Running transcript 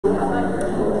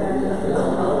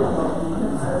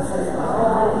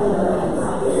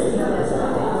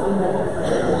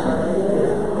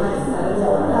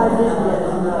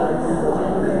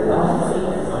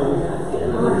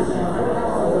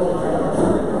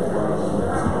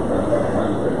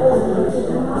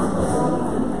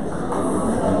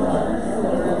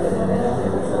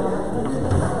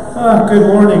Good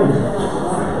morning.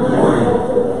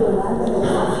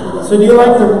 So do you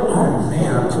like the... Oh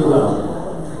man, I'm too loud.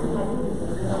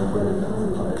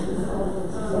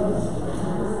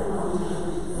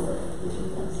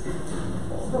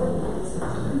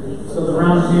 So the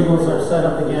round tables are set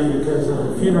up again because of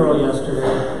the funeral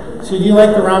yesterday. So do you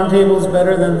like the round tables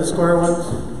better than the square ones?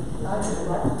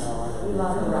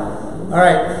 All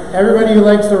right, everybody who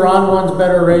likes the round ones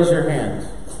better, raise your hands.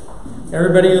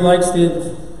 Everybody who likes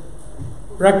the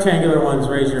rectangular ones,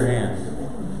 raise your hand.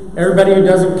 Everybody who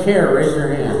doesn't care, raise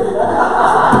your hand.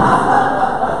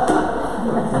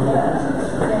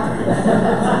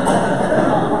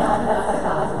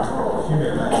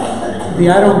 The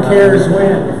I don't cares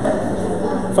win.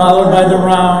 Followed by the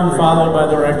round, followed by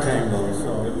the rectangle.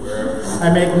 So I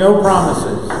make no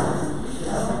promises.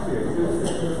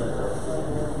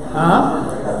 Huh?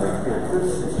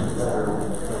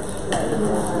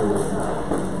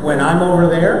 When I'm over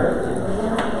there?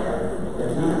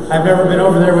 I've never been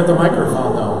over there with the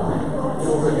microphone, though.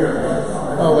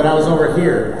 Oh, but I was over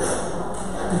here.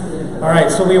 All right,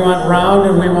 so we want round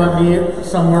and we want me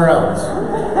somewhere else.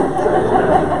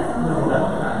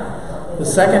 The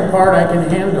second part I can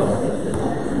handle.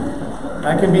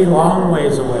 I can be long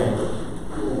ways away.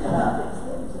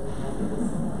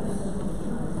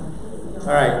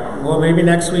 All right, well, maybe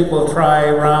next week we'll try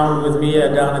round with Mia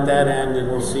down at that end and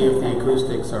we'll see if the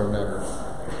acoustics are better.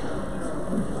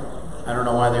 I don't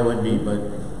know why they would be, but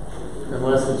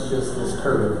unless it's just this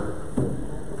curve.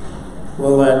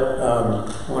 We'll let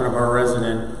one of our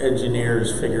resident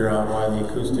engineers figure out why the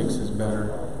acoustics is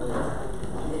better.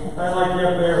 I like you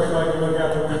up there so I can look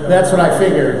out the window. That's what I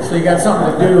figured. So you got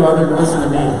something to do other than listen to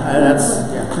me. That's,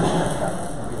 yeah.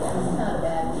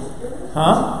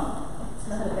 Huh?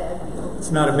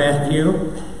 It's not a bad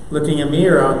view. Looking at me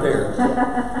or out there?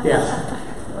 Yeah.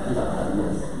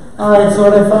 All right, so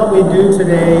what I thought we'd do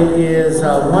today is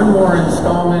one more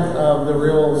installment of the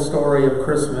real story of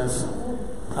Christmas,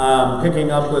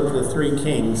 picking up with the Three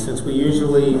Kings, since we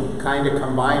usually kind of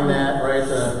combine that, right?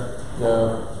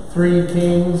 The Three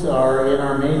Kings are in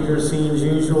our major scenes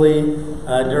usually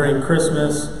during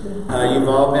Christmas. You've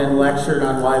all been lectured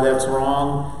on why that's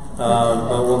wrong,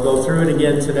 but we'll go through it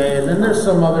again today, and then there's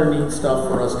some other neat stuff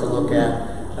for us to look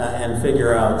at and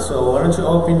figure out. So why don't you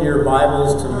open your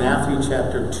Bibles to Matthew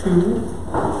chapter 2.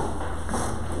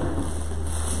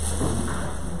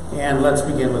 And let's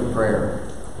begin with prayer.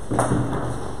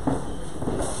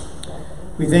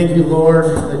 We thank you, Lord,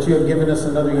 that you have given us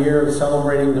another year of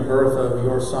celebrating the birth of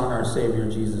your Son, our Savior,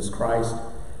 Jesus Christ.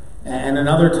 And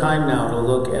another time now to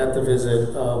look at the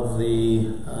visit of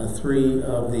the three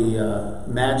of the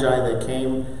Magi that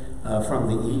came from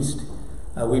the east.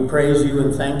 We praise you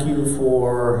and thank you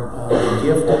for the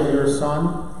gift of your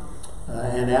Son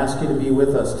and ask you to be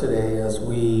with us today as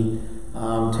we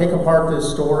take apart this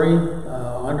story,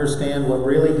 understand what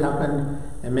really happened,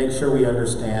 and make sure we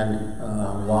understand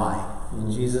why. In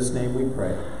Jesus' name we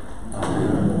pray.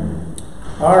 Amen.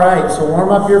 All right, so warm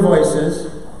up your voices.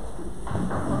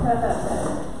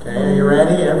 Okay, are you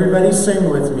ready? Everybody sing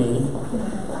with me.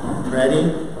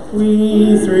 Ready?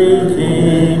 We three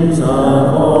kings of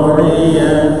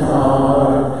Orient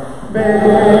are,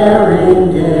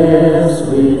 bearing gifts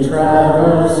we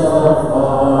traverse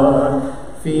afar,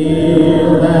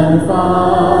 field and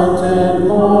fountain,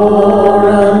 moor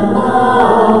and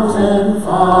mountain,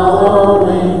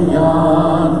 following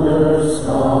yonder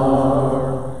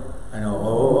star. I know,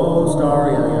 oh, star,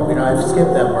 yeah, I've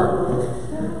skipped that part.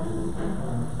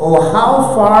 Oh,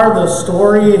 how far the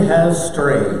story has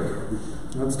strayed.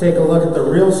 Let's take a look at the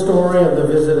real story of the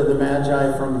visit of the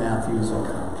Magi from Matthew's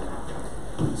account.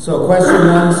 So question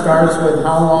 1 starts with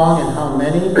how long and how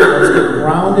many. Let's get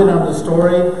grounded on the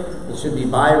story. It should be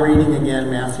by reading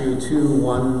again Matthew 2,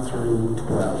 1 through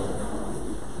 12.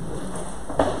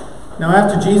 Now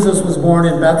after Jesus was born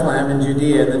in Bethlehem in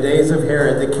Judea in the days of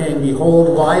Herod the king, behold,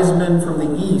 wise men from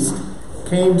the east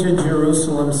came to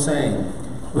Jerusalem, saying,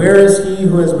 Where is he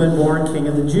who has been born King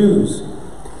of the Jews?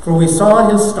 For we saw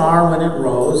his star when it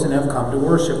rose, and have come to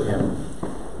worship him.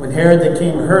 When Herod the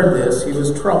king heard this, he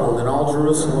was troubled, and all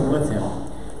Jerusalem with him.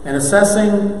 And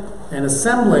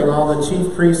assembling all the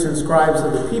chief priests and scribes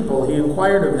of the people, he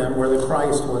inquired of them where the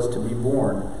Christ was to be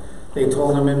born. They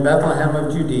told him, In Bethlehem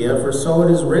of Judea, for so it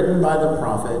is written by the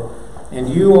prophet, And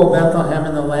you, O Bethlehem,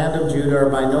 in the land of Judah, are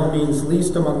by no means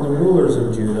least among the rulers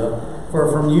of Judah,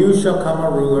 for from you shall come a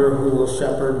ruler who will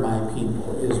shepherd my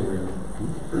people, Israel.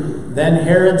 Then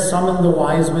Herod summoned the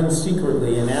wise men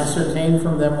secretly and ascertained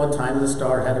from them what time the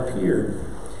star had appeared.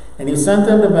 And he sent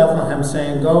them to Bethlehem,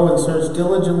 saying, Go and search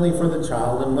diligently for the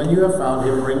child, and when you have found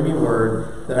him, bring me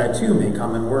word, that I too may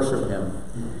come and worship him.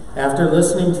 After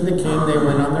listening to the king, they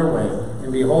went on their way.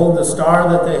 And behold, the star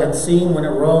that they had seen when it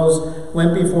rose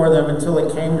went before them until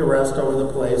it came to rest over the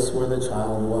place where the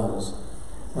child was.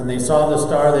 When they saw the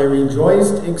star, they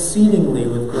rejoiced exceedingly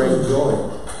with great joy.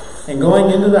 And going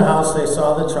into the house, they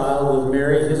saw the child with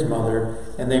Mary his mother,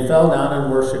 and they fell down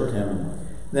and worshipped him.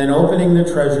 Then opening the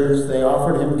treasures, they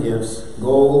offered him gifts,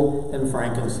 gold and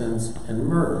frankincense and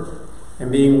myrrh. And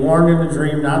being warned in a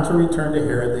dream not to return to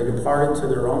Herod, they departed to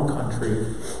their own country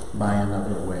by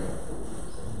another way.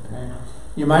 Okay.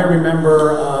 You might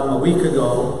remember a week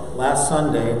ago, last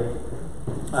Sunday,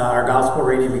 our gospel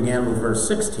reading began with verse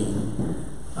 16,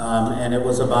 and it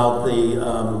was about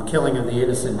the killing of the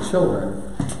innocent children.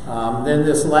 Then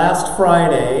this last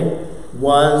Friday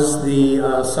was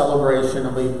the celebration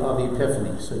of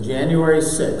Epiphany, so January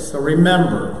 6th. So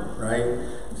remember, right?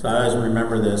 So I always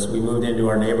remember this. We moved into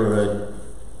our neighborhood.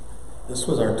 This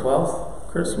was our 12th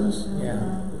Christmas? Yeah.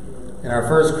 And our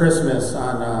first Christmas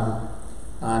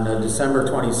on December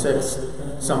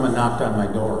 26th, someone knocked on my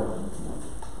door.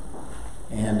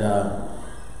 And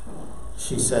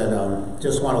she said,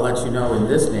 just want to let you know, in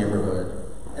this neighborhood,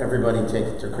 everybody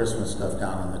takes their Christmas stuff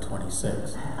down on the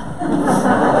 26th.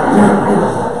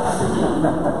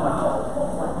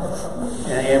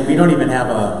 and we don't even have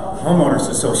a homeowners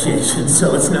association,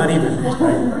 so it's not even,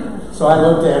 right? So I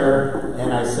looked at her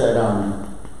and I said,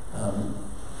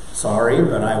 sorry,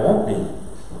 but I won't be.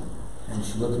 And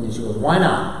she looked at me and she goes, why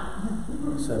not?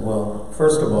 I said, well,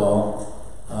 first of all,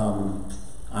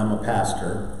 I'm a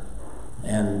pastor,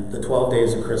 and the 12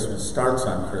 days of Christmas starts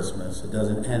on Christmas. It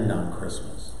doesn't end on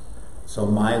Christmas. So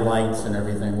my lights and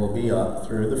everything will be up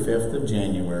through the 5th of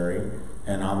January,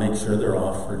 and I'll make sure they're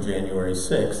off for January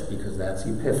 6th, because that's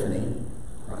Epiphany,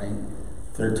 right?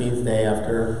 13th day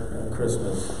after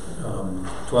Christmas,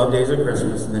 12 days of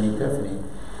Christmas, and then Epiphany,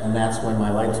 and that's when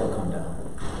my lights will come down.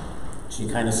 She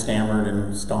kind of stammered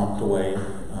and stomped away.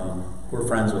 We're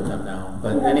friends with them now.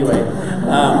 But anyway,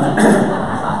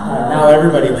 now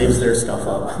everybody leaves their stuff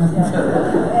up.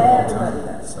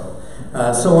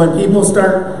 So when people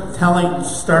start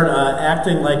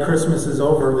acting like Christmas is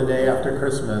over the day after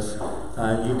Christmas,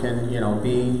 you can,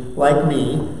 be like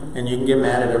me, and you can get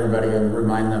mad at everybody and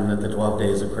remind them that the 12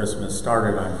 days of Christmas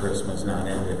started on Christmas, not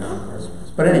ended on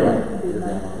Christmas. But anyway,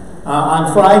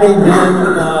 on Friday then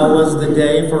was the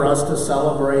day for us to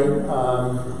celebrate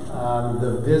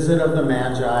the visit of the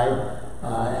Magi,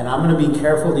 and I'm going to be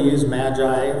careful to use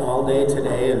Magi all day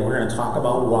today, and we're going to talk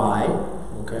about why,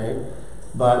 okay?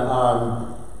 But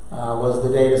was the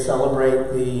day to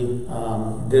celebrate the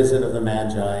visit of the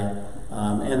Magi.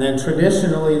 And then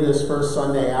traditionally, this first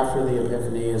Sunday after the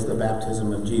Epiphany is the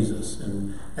baptism of Jesus.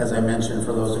 And as I mentioned,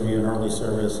 for those of you in early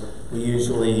service, we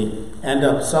usually end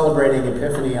up celebrating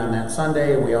Epiphany on that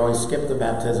Sunday. We always skip the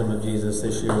baptism of Jesus.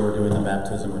 This year we're doing the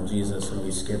baptism of Jesus, and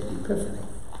we skipped Epiphany.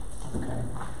 Okay,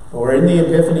 but we're in the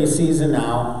Epiphany season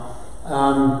now.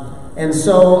 And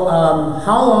so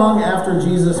how long after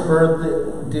Jesus' birth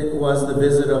was the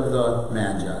visit of the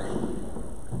Magi?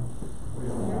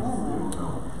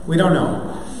 We don't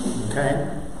know. Okay?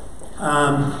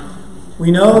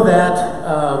 We know that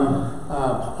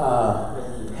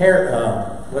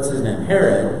what's his name?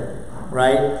 Herod,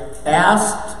 right,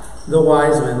 asked the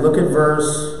wise men. Look at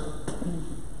verse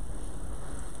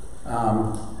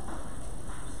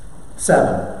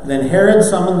 7. Then Herod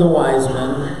summoned the wise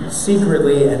men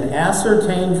secretly and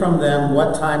ascertained from them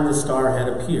what time the star had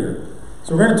appeared.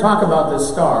 So we're going to talk about this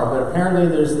star, but apparently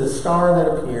there's this star that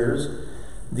appears.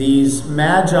 These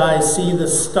Magi see the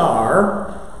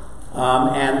star,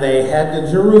 and they head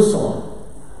to Jerusalem.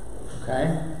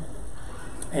 Okay?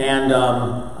 And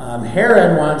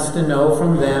Herod wants to know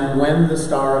from them when the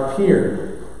star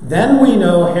appeared. Then we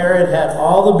know Herod had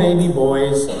all the baby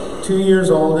boys 2 years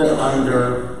old and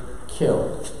under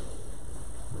killed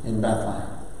in Bethlehem.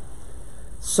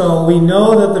 So we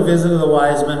know that the visit of the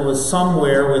wise men was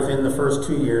somewhere within the first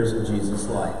 2 years of Jesus'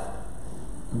 life.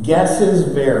 Guesses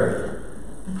vary.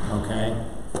 Okay?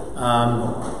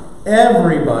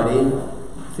 Everybody,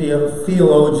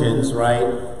 theologians, right,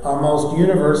 almost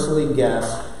universally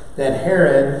guess that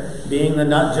Herod, being the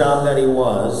nut job that he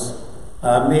was,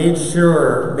 made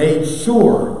sure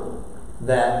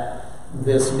that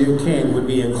this new king would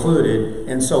be included,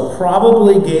 and so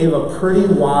probably gave a pretty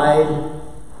wide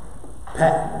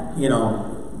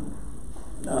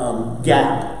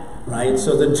gap, right?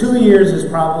 So the 2 years is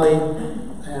probably,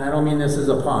 and I don't mean this as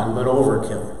a pun, but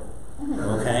overkill,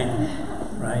 okay?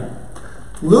 Right?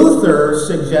 Luther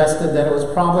suggested that it was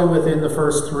probably within the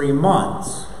first 3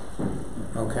 months,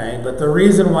 okay? But the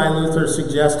reason why Luther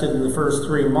suggested in the first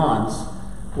 3 months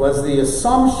was the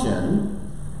assumption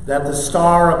that the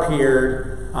star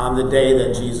appeared on the day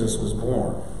that Jesus was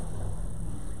born.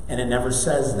 And it never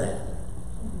says that.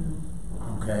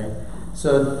 Okay?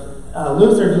 So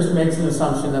Luther just makes an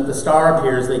assumption that the star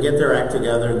appears, they get their act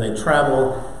together, and they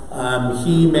travel.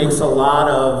 He makes a lot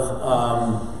of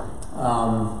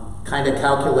kind of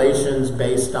calculations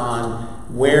based on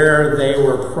where they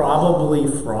were probably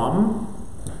from.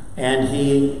 And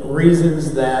he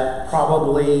reasons that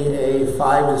probably a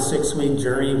 5 to 6 week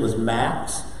journey was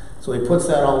max. So he puts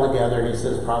that all together and he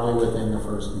says probably within the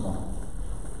first month,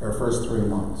 or first 3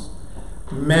 months.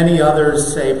 Many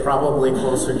others say probably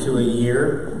closer to a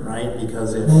year, right?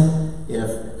 Because if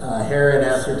Herod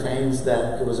ascertains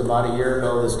that it was about a year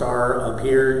ago the star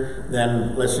appeared,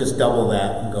 then let's just double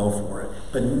that and go for it.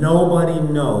 But nobody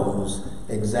knows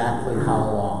exactly how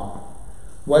long.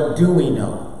 What do we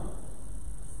know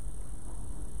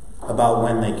about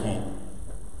when they came?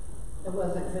 It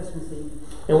wasn't Christmas Eve.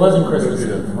 It wasn't Christmas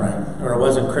Eve, right? Or it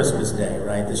wasn't Christmas Day,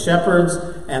 right? The shepherds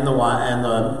and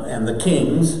the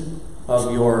kings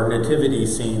of your nativity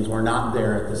scenes were not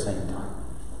there at the same time.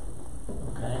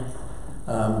 Okay.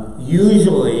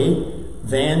 Usually,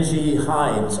 Vanjie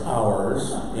hides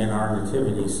ours in our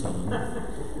nativity scene,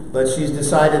 but she's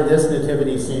decided this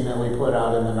nativity scene that we put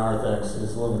out in the narthex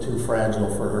is a little too fragile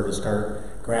for her to start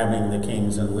grabbing the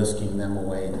kings and whisking them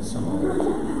away to some other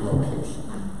location.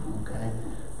 Okay.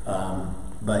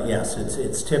 But yes,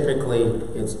 it's typically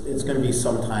it's going to be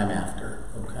some time after.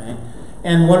 Okay.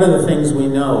 And one of the things we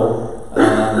know,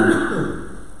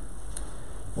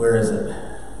 where is it?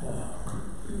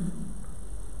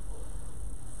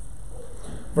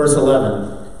 Verse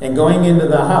 11. And going into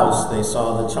the house, they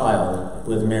saw the child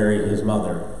with Mary, his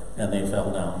mother, and they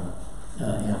fell down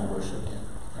and worshipped him.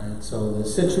 Right? So the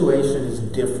situation is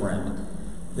different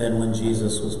than when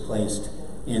Jesus was placed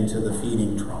into the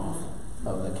feeding trough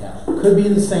of the cattle. Could be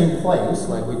the same place,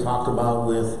 like we talked about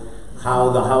with how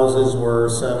the houses were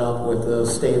set up with the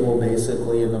stable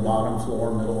basically in the bottom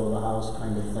floor, middle of the house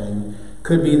kind of thing.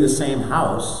 Could be the same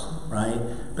house, right?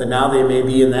 But now they may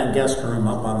be in that guest room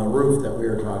up on the roof that we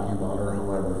were talking about, or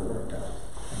however it worked out.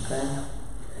 Okay?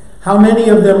 How many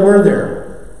of them were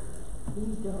there?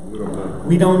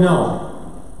 We don't know.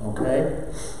 Okay?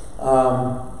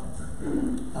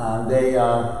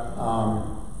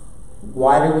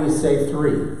 Why do we say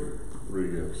 3?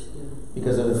 3 gifts.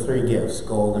 Because of the 3 gifts,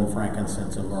 gold and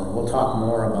frankincense and myrrh. We'll talk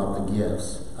more about the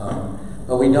gifts.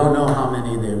 But we don't know how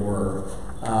many they were.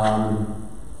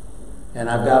 And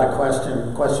I've got a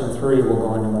question. Question 3 will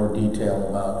go into more detail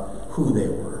about who they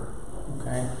were.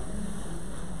 Okay?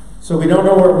 So we don't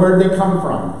know where they come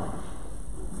from.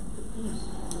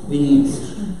 The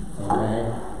east. Okay?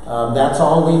 That's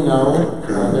all we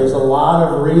know. There's a lot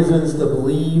of reasons to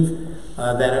believe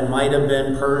that it might have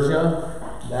been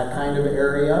Persia, that kind of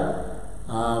area.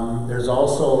 There's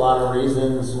also a lot of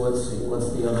reasons. Let's see,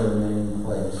 what's the other main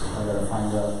place? I gotta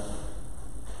find out.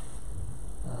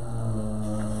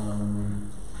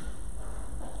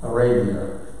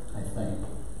 Arabia, I think.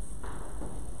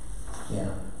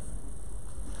 Yeah.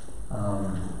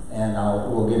 And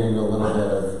we'll get into a little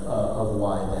bit of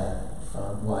why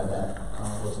that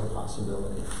was a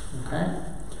possibility. Okay.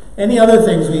 Any other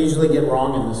things we usually get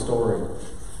wrong in the story?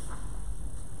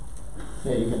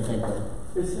 Yeah, you can think of.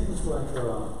 It seems like a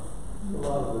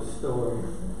lot of the story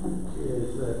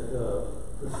is that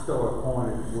the star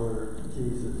pointed where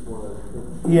Jesus was.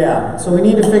 Yeah, so we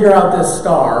need to figure out this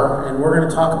star, and we're going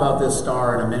to talk about this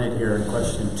star in a minute here in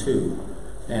question 2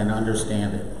 and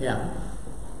understand it. Yeah.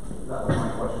 That was my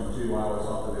question too. I always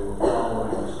thought that they were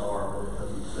following the star, but it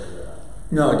doesn't say that.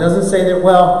 No, it doesn't say that.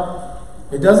 Well,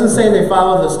 it doesn't say they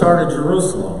followed the star to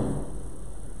Jerusalem.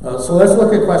 So let's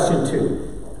look at question 2.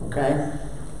 Okay.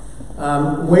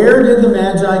 Where did the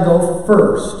Magi go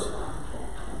first?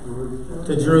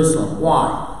 To Jerusalem.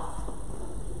 Why?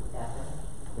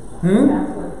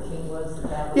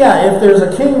 Yeah, if there's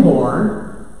a king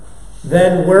born,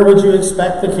 then where would you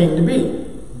expect the king to be?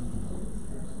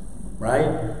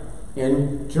 Right?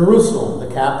 In Jerusalem,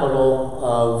 the capital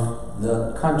of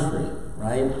the country.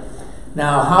 Right?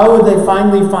 Now, how would they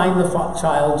finally find the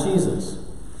child Jesus?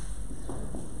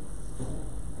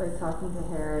 By talking to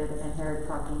Herod, and Herod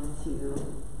talking to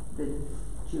the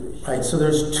Jewish. Right, so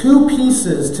there's 2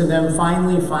 pieces to them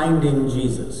finally finding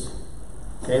Jesus.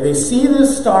 Okay, they see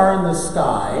this star in the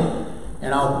sky,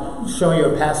 And I'll show you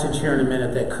a passage here in a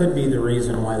minute that could be the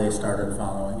reason why they started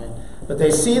following it. But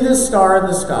they see this star in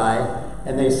the sky,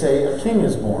 and they say, a king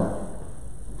is born.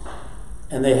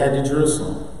 And they head to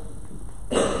Jerusalem.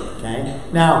 Okay?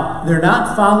 Now, they're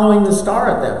not following the star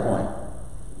at that point.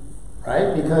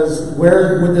 Right? Because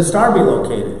where would the star be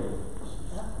located?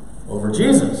 Over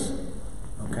Jesus.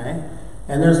 Okay?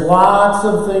 And there's lots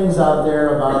of things out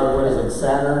there about, what is it,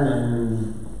 Saturn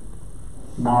and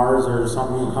Mars or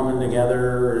something coming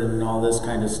together and all this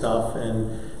kind of stuff,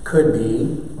 and could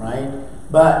be, right?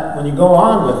 But when you go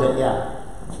on with it, yeah.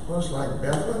 Well, it's like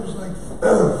Bethlehem's like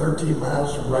 13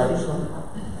 miles from Jerusalem.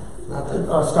 Not that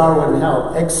A star wouldn't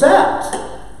help, except,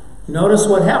 notice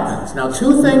what happens. Now,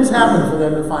 two things happen for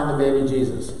them to find the baby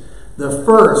Jesus. The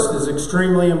first is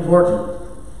extremely important.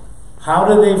 How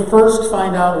do they first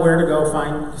find out where to go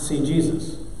see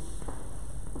Jesus?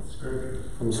 Scripture.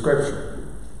 From Scripture.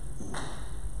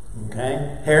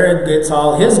 Okay? Herod gets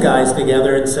all his guys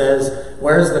together and says,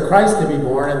 where's the Christ to be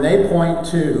born? And they point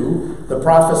to the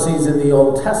prophecies in the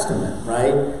Old Testament,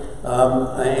 right?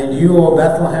 And you, O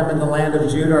Bethlehem, in the land of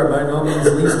Judah, are by no means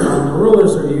least among the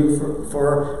rulers of you,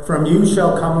 for from you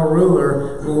shall come a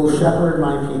ruler who will shepherd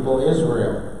my people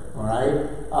Israel. All right?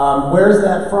 Where's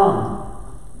that from?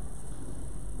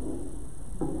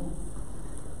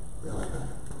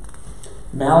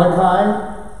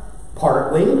 Malachi,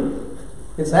 partly.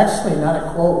 It's actually not a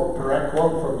direct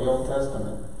quote from the Old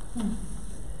Testament.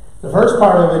 The first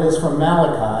part of it is from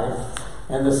Malachi,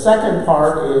 and the second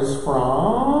part is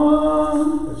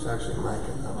from... It's actually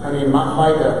Micah.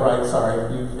 Micah, right, sorry.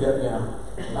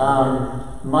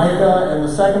 Micah, and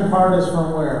the second part is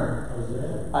from where?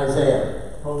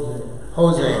 Isaiah.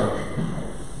 Hosea.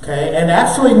 Okay, and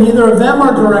actually neither of them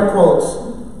are direct quotes.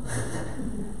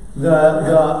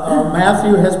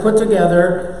 Matthew has put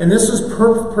together, and this is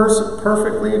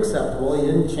perfectly acceptable. He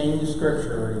didn't change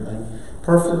Scripture or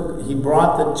anything. He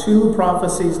brought the two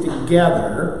prophecies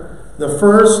together. The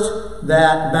first,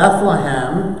 that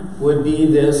Bethlehem would be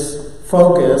this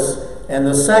focus, and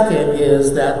the second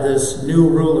is that this new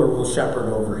ruler will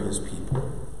shepherd over his people.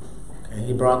 Okay,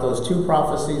 he brought those two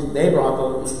prophecies. They brought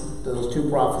those two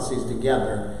prophecies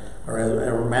together,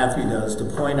 or Matthew does, to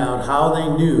point out how they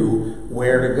knew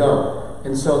where to go.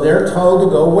 And so they're told to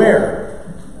go where?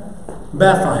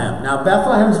 Bethlehem. Now,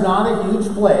 Bethlehem's not a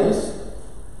huge place,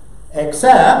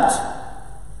 except,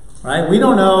 right, we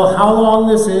don't know how long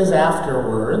this is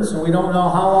afterwards, and we don't know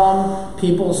how long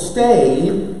people stayed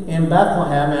in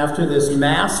Bethlehem after this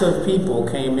mass of people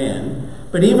came in.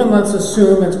 But even let's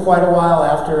assume it's quite a while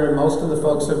after, and most of the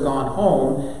folks have gone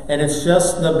home, and it's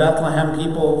just the Bethlehem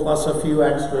people plus a few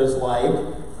extras like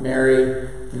Mary.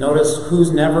 Notice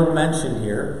who's never mentioned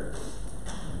here?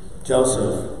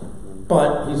 Joseph.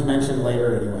 But he's mentioned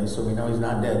later anyway, so we know he's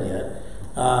not dead yet.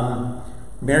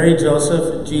 Mary,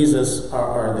 Joseph, Jesus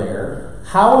are there.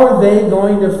 How are they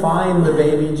going to find the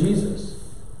baby Jesus?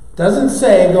 Doesn't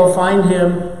say go find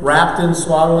him wrapped in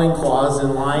swaddling cloths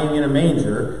and lying in a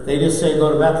manger. They just say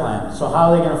go to Bethlehem. So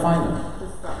how are they going to find him?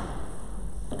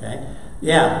 Okay.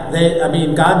 Yeah,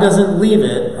 God doesn't leave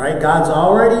it, right? God's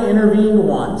already intervened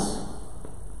once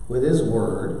with his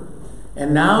word.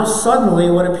 And now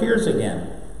suddenly what appears again?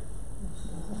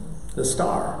 The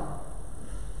star.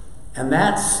 And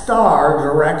that star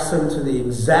directs them to the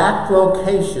exact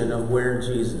location of where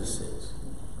Jesus is.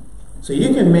 So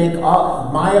you can make,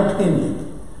 my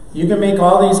opinion, you can make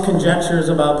all these conjectures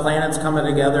about planets coming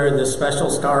together, this special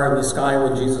star in the sky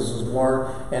when Jesus was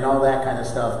born, and all that kind of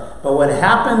stuff. But what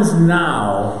happens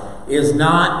now is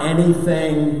not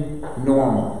anything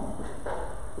normal.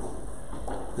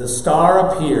 The star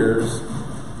appears,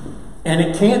 and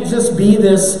it can't just be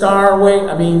this star.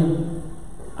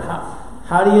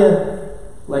 How do you,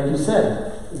 like you said,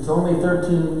 it's only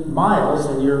 13 miles,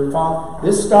 and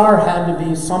this star had to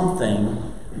be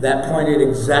something that pointed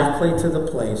exactly to the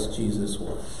place Jesus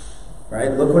was.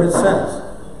 Right? Look what it says.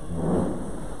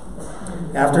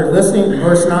 After listening,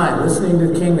 verse 9, listening to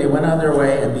the king, they went on their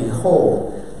way, and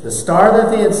behold, the star that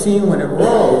they had seen when it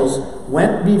rose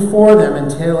went before them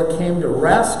until it came to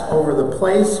rest over the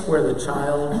place where the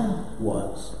child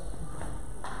was.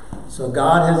 So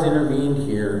God has intervened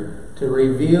here to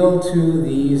reveal to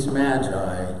these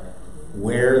magi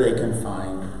where they can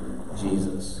find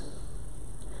Jesus.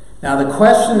 Now, the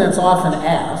question that's often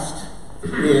asked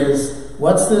is,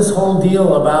 what's this whole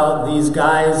deal about these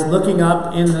guys looking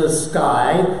up in the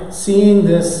sky, seeing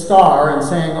this star, and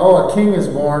saying, oh, a king is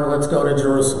born, let's go to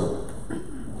Jerusalem?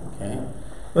 Okay?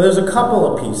 Well, there's a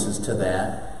couple of pieces to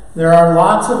that. There are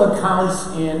lots of accounts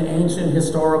in ancient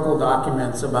historical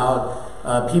documents about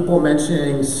people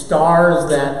mentioning stars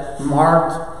that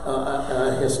marked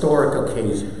a historic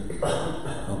occasion,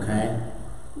 okay?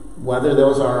 Whether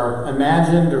those are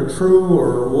imagined or true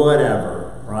or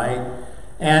whatever, right?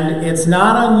 And it's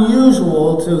not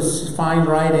unusual to find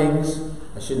writings.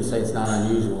 I shouldn't say it's not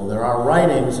unusual. There are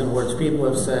writings in which people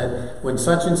have said, when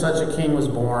such and such a king was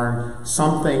born,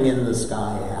 something in the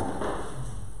sky happened.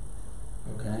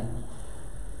 Okay?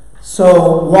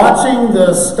 So watching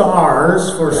the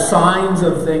stars for signs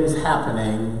of things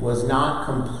happening was not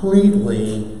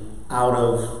completely out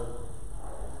of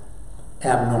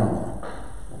abnormal.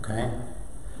 Okay?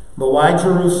 But why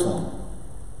Jerusalem?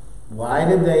 Why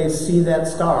did they see that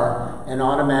star and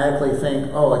automatically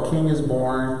think, oh, a king is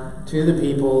born to the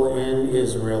people in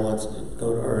Israel, let's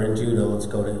go to, or in Judah, let's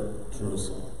go to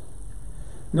Jerusalem?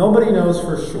 Nobody knows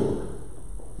for sure.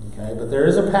 Okay, but there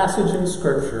is a passage in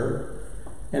Scripture,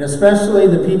 and especially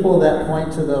the people that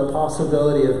point to the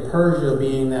possibility of Persia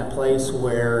being that place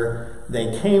where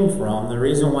they came from. The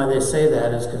reason why they say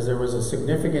that is because there was a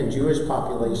significant Jewish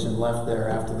population left there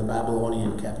after the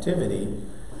Babylonian captivity.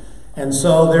 And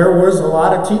so there was a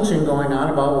lot of teaching going on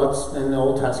about what's in the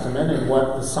Old Testament and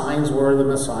what the signs were of the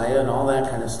Messiah and all that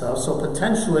kind of stuff. So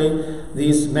potentially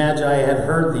these magi had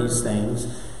heard these things.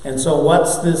 And so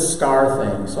what's this star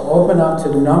thing? So open up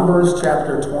to Numbers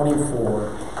chapter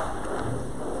 24.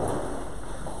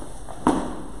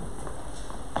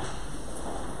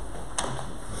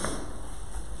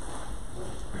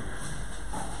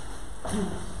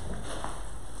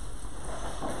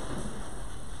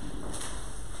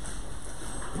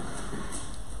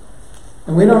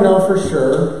 And we don't know for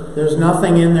sure. There's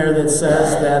nothing in there that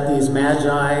says that these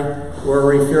magi were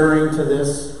referring to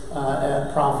this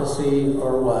prophecy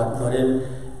or what. But in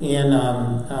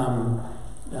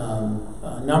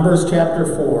Numbers chapter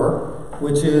 4,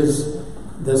 which is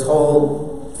this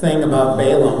whole thing about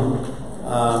Balaam,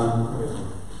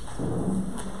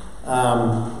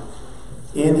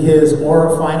 in his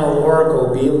final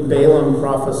oracle, Balaam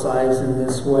prophesies in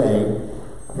this way.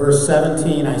 Verse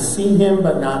 17, I see him,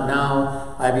 but not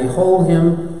now. I behold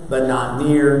him, but not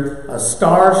near. A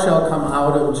star shall come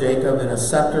out of Jacob, and a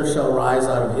scepter shall rise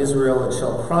out of Israel. It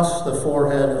shall crush the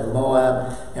forehead of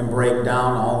Moab and break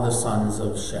down all the sons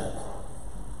of Sheth.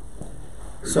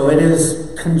 So it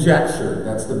is conjectured,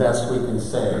 that's the best we can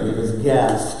say. It is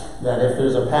guessed that if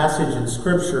there's a passage in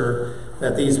Scripture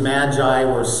that these magi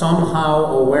were somehow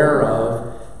aware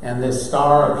of, and this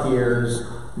star appears,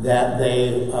 that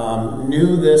they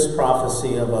knew this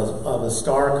prophecy of a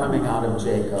star coming out of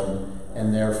Jacob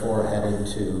and therefore headed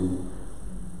to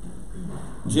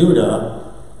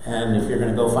Judah. And if you're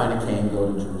going to go find a king,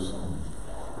 go to Jerusalem.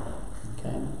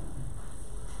 Okay?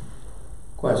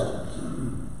 Questions?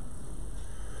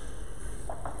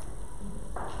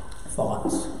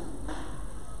 Thoughts?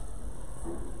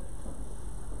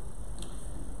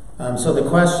 So the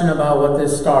question about what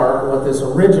this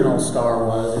original star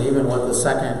was, and even what the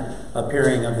second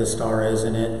appearing of the star is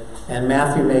in it, and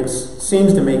Matthew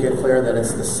seems to make it clear that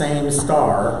it's the same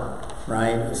star,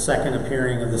 right? The second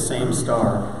appearing of the same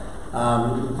star.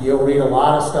 You'll read a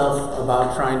lot of stuff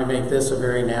about trying to make this a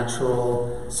very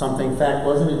natural something. In fact,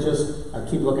 wasn't it just, I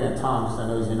keep looking at Tom because I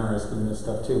know he's interested in this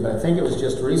stuff too, but I think it was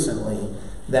just recently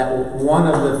that one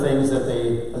of the things that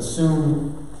they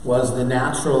assumed was the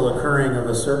natural occurring of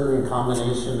a certain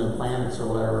combination of planets or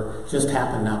whatever just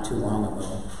happened not too long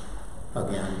ago.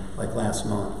 Again, like last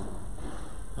month.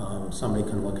 Somebody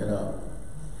can look it up.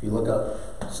 If you look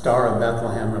up Star of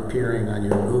Bethlehem appearing on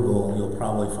your Google, you'll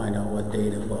probably find out what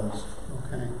date it was.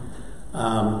 Okay,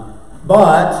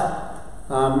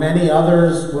 but many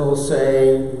others will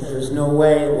say there's no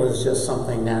way it was just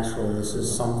something natural. This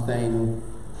is something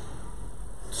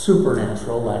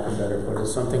supernatural, lack of better put it,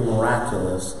 something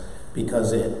miraculous,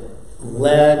 because it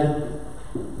led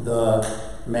the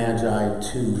Magi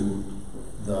to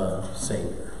the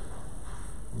Savior.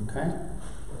 Okay?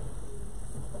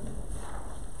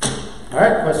 All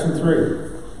right, question 3.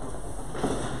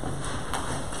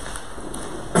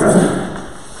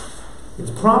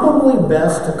 It's probably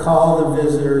best to call the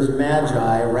visitors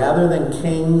Magi rather than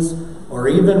kings or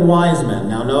even wise men.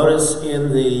 Now notice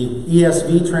in the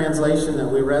ESV translation that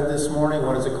we read this morning,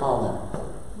 what does it call them?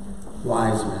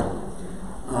 Wise men.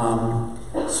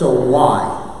 So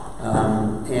why?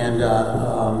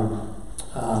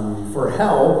 For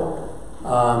help,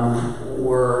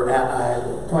 I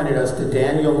pointed us to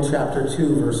Daniel chapter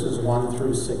 2, verses 1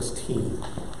 through 16.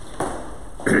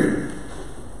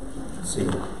 Let's see,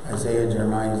 Isaiah,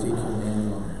 Jeremiah, Ezekiel,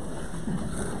 Daniel.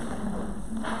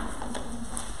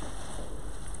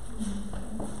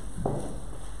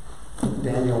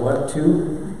 Daniel what,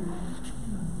 2?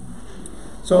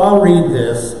 So I'll read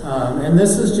this, and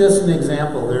this is just an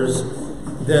example. There's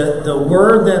The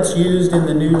word that's used in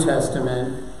the New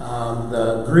Testament,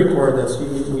 the Greek word that's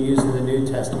used in the New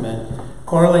Testament,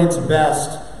 correlates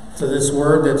best to this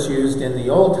word that's used in the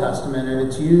Old Testament, and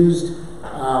it's used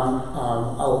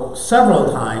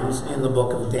several times in the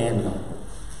book of Daniel.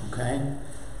 Okay?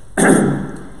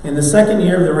 In the second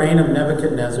year of the reign of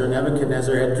Nebuchadnezzar,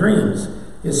 Nebuchadnezzar had dreams.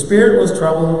 His spirit was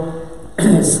troubled,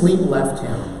 and his sleep left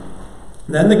him.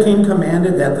 Then the king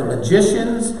commanded that the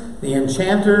magicians, the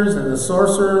enchanters, and the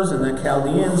sorcerers, and the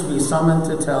Chaldeans be summoned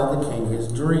to tell the king his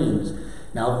dreams.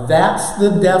 Now that's the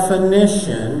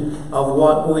definition of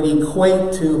what would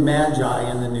equate to magi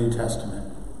in the New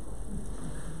Testament.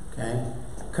 Okay?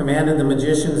 Commanded the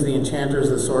magicians, the enchanters,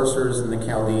 the sorcerers, and the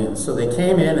Chaldeans. So they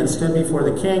came in and stood before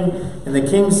the king, and the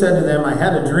king said to them, I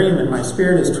had a dream, and my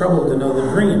spirit is troubled to know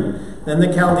the dream. Then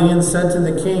the Chaldeans said to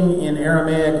the king in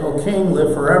Aramaic, O king,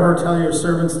 live forever, tell your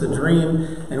servants the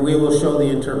dream, and we will show the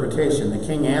interpretation. The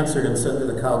king answered and said to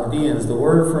the Chaldeans, the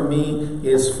word from me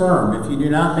is firm. If you do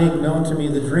not make known to me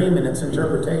the dream and its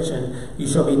interpretation, you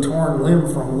shall be torn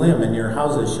limb from limb, and your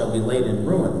houses shall be laid in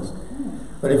ruins.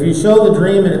 But if you show the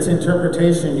dream and its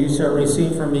interpretation, you shall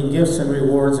receive from me gifts and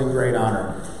rewards and great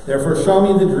honor. Therefore show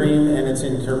me the dream and its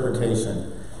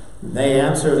interpretation. They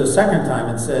answered a second time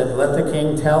and said, let the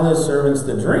king tell his servants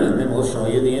the dream, and we'll show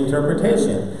you the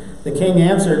interpretation. The king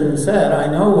answered and said, I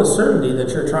know with certainty that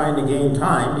you're trying to gain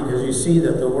time, because you see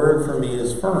that the word for me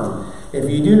is firm. If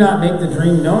you do not make the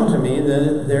dream known to me,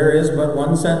 then there is but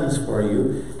one sentence for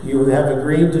you. You have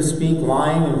agreed to speak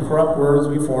lying and corrupt words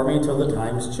before me till the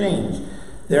times change.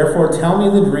 Therefore tell me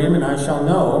the dream, and I shall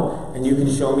know, and you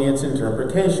can show me its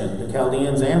interpretation. The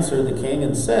Chaldeans answered the king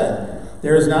and said,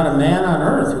 there is not a man on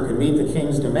earth who can meet the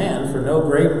king's demand, for no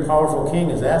great and powerful king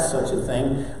has asked such a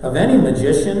thing of any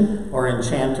magician or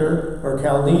enchanter or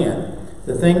Chaldean.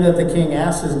 The thing that the king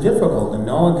asks is difficult, and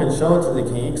no one can show it to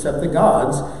the king except the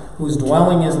gods, whose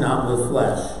dwelling is not with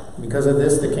flesh. Because of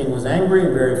this, the king was angry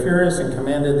and very furious, and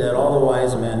commanded that all the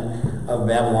wise men of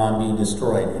Babylon be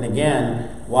destroyed. And again,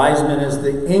 wise men is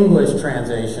the English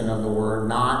translation of the word,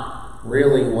 not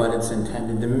really what it's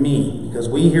intended to mean. Because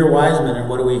we hear wise men, and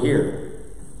what do we hear?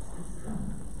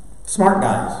 Smart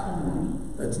guys.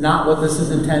 That's not what this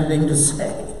is intending to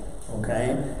say.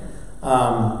 Okay?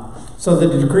 So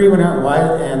the decree went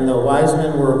out, and the wise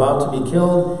men were about to be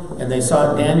killed, and they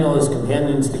sought Daniel and his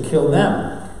companions to kill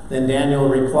them. Then Daniel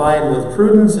replied with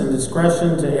prudence and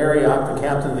discretion to Arioch, the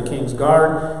captain of the king's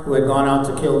guard, who had gone out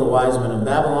to kill the wise men of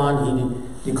Babylon.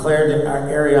 He declared to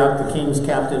Arioch, the king's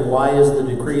captain, why is the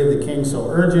decree of the king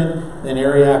so urgent? Then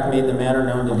Arioch made the matter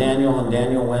known to Daniel, and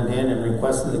Daniel went in and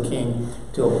requested the king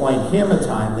to appoint him a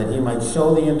time that he might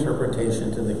show the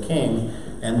interpretation to the king.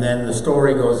 And then the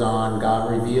story goes on.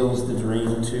 God reveals the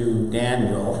dream to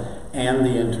Daniel and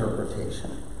the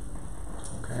interpretation.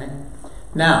 Okay?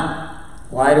 Now,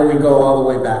 why do we go all the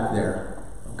way back there?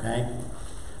 Okay?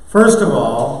 First of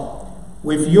all,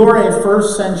 if you're a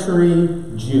first century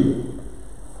Jew,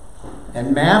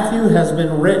 and Matthew has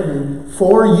been written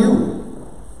for you,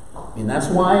 and that's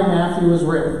why Matthew was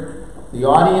written. The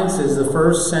audience is the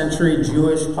first century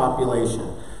Jewish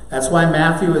population. That's why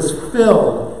Matthew is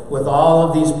filled with all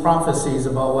of these prophecies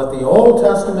about what the Old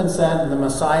Testament said the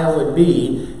Messiah would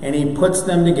be, and he puts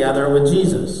them together with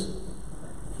Jesus.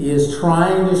 He is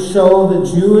trying to show the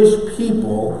Jewish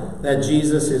people that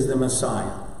Jesus is the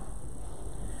Messiah.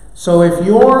 So if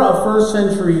you're a first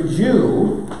century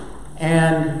Jew,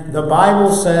 and the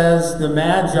Bible says the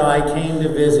Magi came to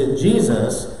visit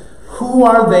Jesus, who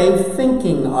are they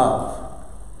thinking of?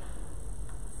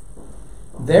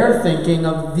 They're thinking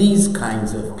of these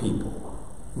kinds of people.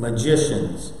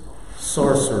 Magicians,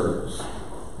 sorcerers,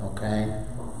 okay?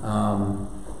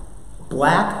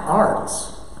 Black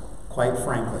arts, quite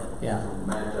frankly, yeah.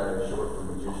 Magi is short for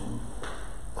magician.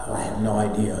 I have no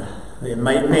idea.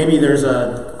 Maybe there's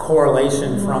a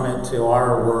correlation from it to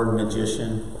our word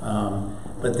magician.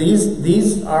 But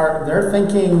they're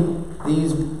thinking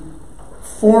these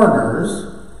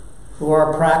foreigners who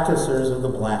are practicers of the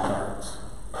black arts,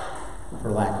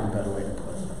 for lack of a better way to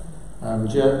put it.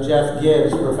 Jeff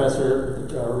Gibbs,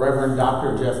 Reverend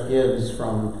Dr. Jeff Gibbs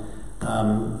from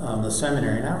the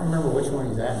seminary, and I don't remember which one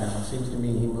he's at now. It seems to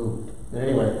me he moved. But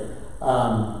anyway,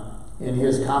 in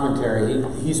his commentary,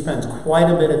 he spends quite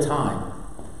a bit of time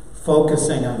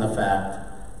focusing on the fact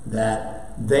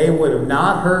that they would have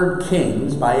not heard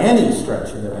kings by any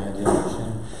stretch of the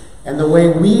imagination. And the way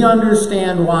we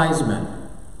understand wise men,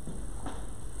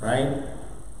 right?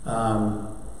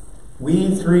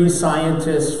 We three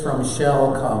scientists from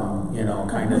Shell come,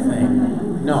 kind of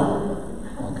thing. No.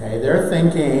 Okay, they're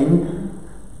thinking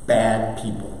bad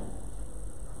people.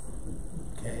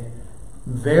 Okay?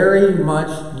 very much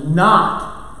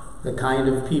not the kind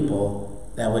of people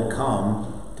that would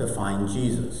come to find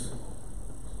Jesus.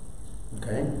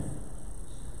 Okay?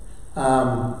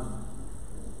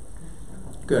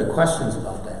 Good. Questions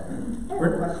about that? I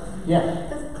have a question. Yeah.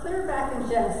 Because clear back in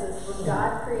Genesis, when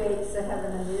God creates the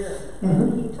heaven and the earth, Mm-hmm.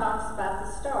 and he talks about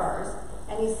the stars,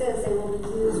 and he says they will be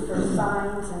used for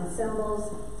signs and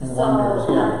symbols. And wonders,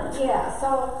 yeah. Yeah,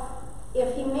 so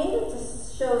if he made it to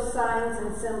show signs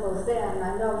and symbols then,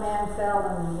 I know man fell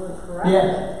and were corrupted.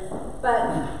 Yeah.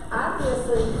 But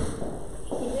obviously,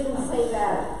 he didn't say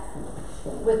that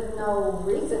with no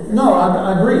reason. for No,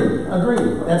 saying it.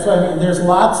 agreed. That's what I mean. There's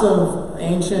lots of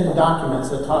ancient documents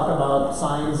that talk about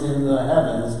signs in the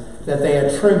heavens that they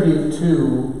attribute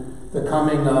to the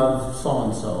coming of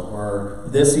so-and-so, or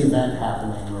this event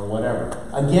happening, or whatever.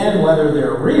 Again, whether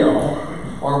they're real,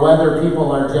 or whether people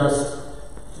are just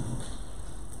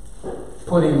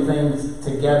putting things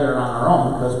together on our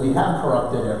own, because we have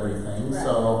corrupted everything. Right.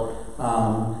 So,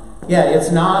 yeah,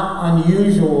 it's not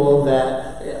unusual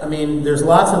that, I mean, there's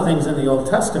lots of things in the Old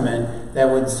Testament that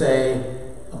would say,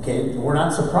 okay, we're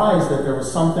not surprised that there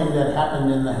was something that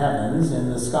happened in the heavens, in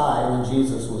the sky, when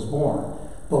Jesus was born.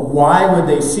 But why would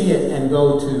they see it and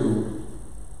go to,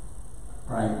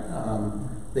 right?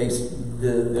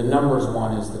 The Numbers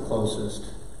one is the closest.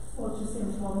 Well, it just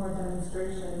seems one more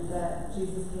demonstration that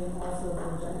Jesus came also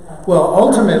from Gentiles. Well,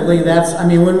 ultimately, that's, I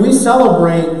mean, when we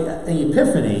celebrate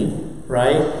Epiphany,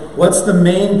 right, what's the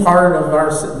main part of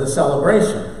the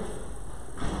celebration?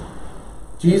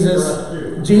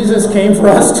 Jesus came for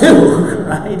us too,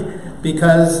 right?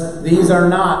 Because these are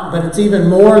not, but it's even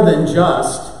more than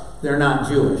just, they're not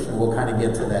Jewish, and we'll kind of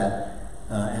get to that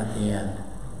at the end.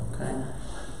 Okay?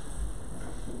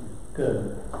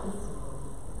 Good.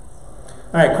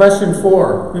 All right, question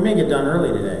 4. We may get done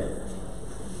early today.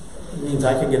 It means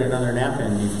I could get another nap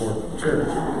in before church.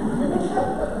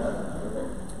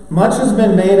 Much has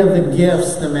been made of the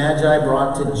gifts the Magi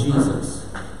brought to Jesus.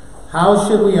 How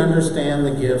should we understand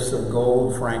the gifts of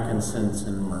gold, frankincense,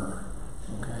 and myrrh?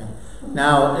 Okay.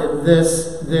 Now,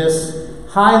 this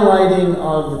highlighting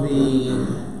of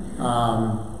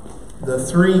the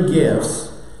three gifts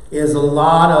is a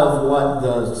lot of what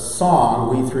the song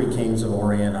 "We Three Kings of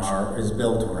Orient" is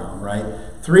built around, right?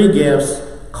 3 gifts,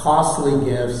 costly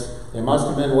gifts. They must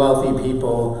have been wealthy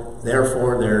people,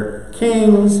 therefore they're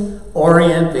kings.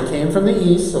 Orient, they came from the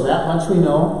east, so that much we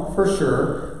know for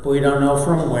sure, but we don't know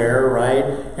from where, right?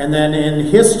 And then in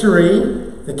history,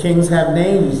 the kings have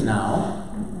names now,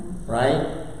 right?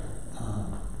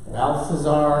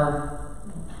 Balthazar.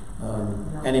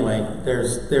 Anyway,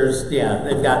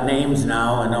 they've got names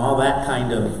now and all that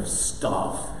kind of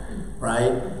stuff,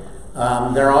 right?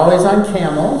 They're always on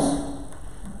camels.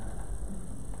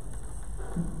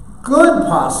 Good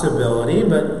possibility,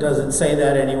 but does it say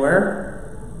that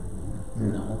anywhere?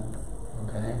 No.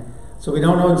 Okay. So we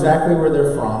don't know exactly where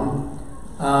they're from.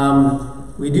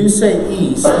 We do say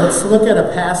east. Let's look at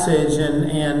a passage,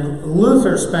 and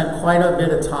Luther spent quite a bit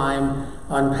of time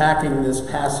unpacking this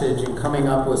passage and coming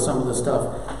up with some of the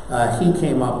stuff he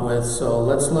came up with. So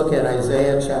let's look at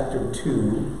Isaiah chapter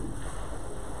 2.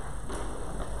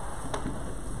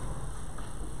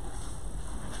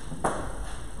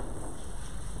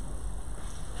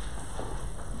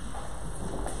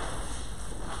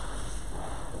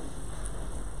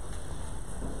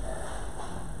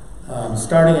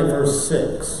 Starting at verse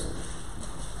 6.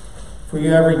 For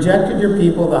you have rejected your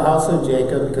people, the house of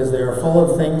Jacob, because they are full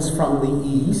of things from the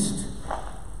east,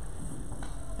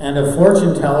 and of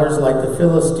fortune tellers like the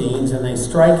Philistines, and they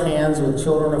strike hands with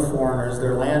children of foreigners.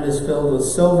 Their land is filled with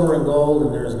silver and gold,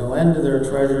 and there is no end to their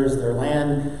treasures. Their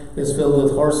land is filled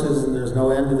with horses, and there is no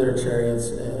end to their chariots,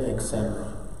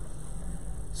 etc.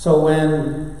 So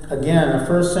when, again, a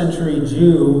first century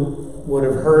Jew would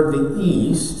have heard the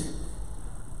east,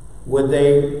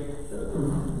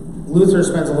 Luther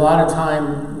spends a lot of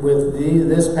time with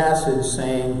this passage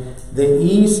saying the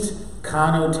east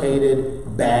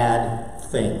connotated bad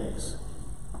things.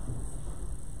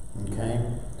 Okay?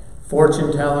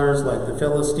 Fortune tellers like the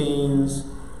Philistines,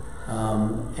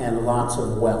 and lots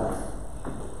of wealth.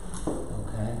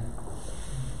 Okay?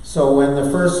 So when the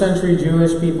first century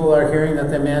Jewish people are hearing that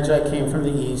the Magi came from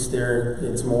the east,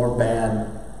 it's more bad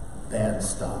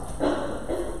stuff.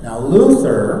 Now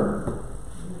Luther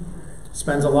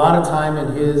spends a lot of time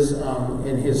in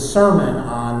his sermon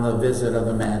on the visit of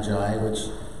the Magi, which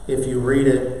if you read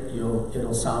it,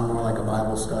 it'll sound more like a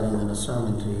Bible study than a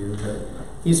sermon to you. But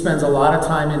he spends a lot of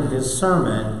time in his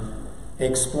sermon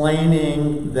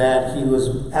explaining that he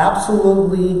was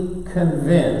absolutely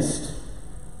convinced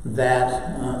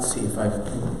that, let's see if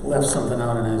I've left something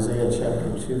out in Isaiah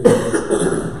chapter 2,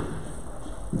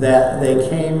 that they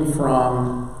came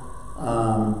from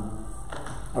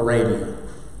Arabia,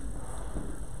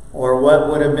 or what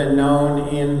would have been known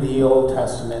in the Old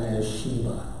Testament as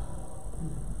Sheba.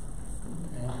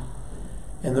 Okay?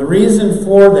 And the reason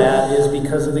for that is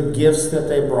because of the gifts that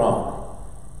they brought: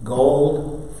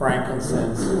 gold,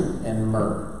 frankincense, and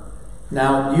myrrh.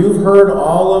 Now, you've heard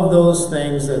all of those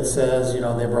things that says, you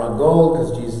know, they brought gold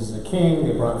because Jesus is a king.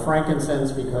 They brought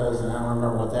frankincense because, and I don't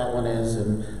remember what that one is,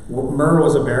 and myrrh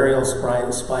was a burial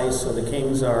spice, so the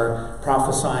kings are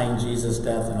prophesying Jesus'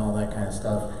 death and all that kind of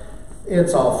stuff.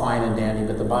 It's all fine and dandy,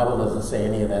 but the Bible doesn't say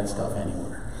any of that stuff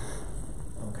anywhere.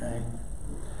 Okay?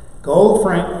 Gold,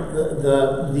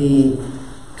 the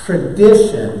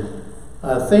tradition,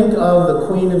 think of the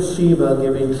Queen of Sheba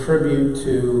giving tribute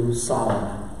to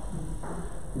Solomon.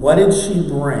 What did she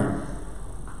bring?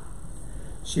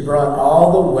 She brought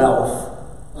all the wealth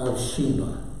of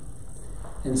Sheba.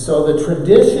 And so the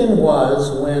tradition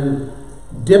was when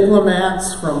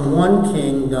diplomats from one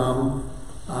kingdom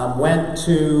went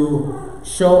to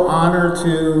show honor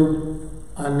to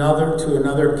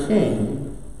another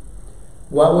king,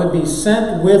 what would be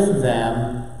sent with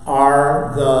them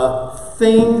are the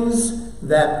things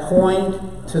that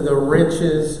point to the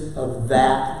riches of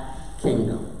that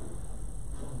kingdom.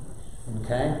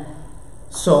 Okay?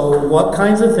 So what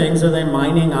kinds of things are they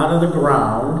mining out of the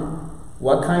ground?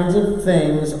 What kinds of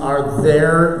things are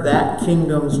that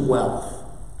kingdom's wealth?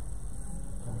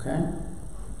 Okay?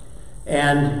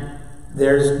 And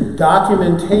there's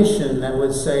documentation that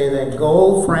would say that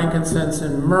gold, frankincense,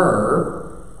 and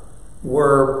myrrh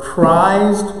were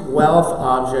prized wealth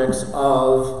objects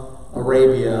of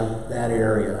Arabia, that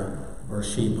area, or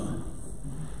Sheba.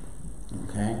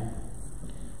 Okay?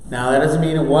 Now, that doesn't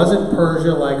mean it wasn't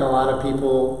Persia like a lot of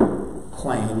people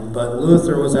claim, but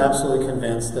Luther was absolutely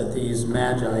convinced that these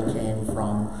magi came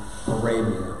from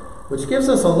Arabia, which gives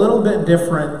us a little bit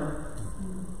different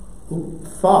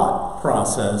thought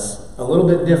process, a little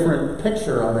bit different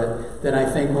picture of it than I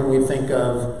think when we think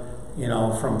of,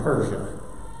 from Persia.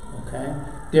 Okay?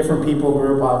 Different people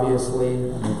group,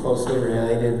 obviously, closely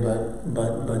related,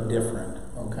 but different.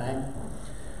 Okay?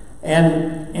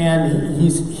 And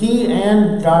he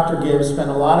and Dr. Gibbs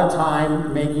spent a lot of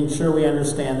time making sure we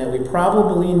understand that we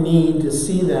probably need to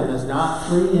see them as not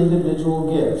three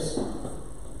individual gifts,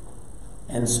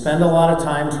 and spend a lot of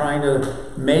time trying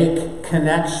to make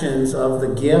connections of the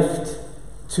gift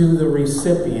to the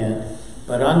recipient,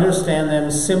 but understand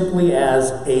them simply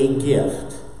as a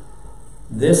gift.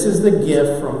 This is the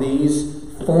gift from these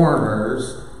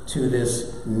foreigners to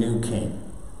this new king.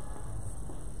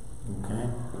 Okay?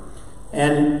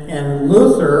 And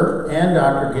Luther and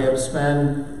Dr. Gibbs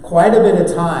spend quite a bit of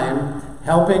time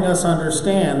helping us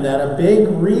understand that a big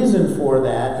reason for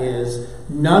that is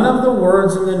none of the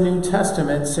words in the New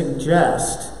Testament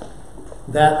suggest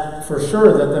that, for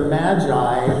sure, that the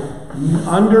Magi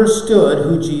understood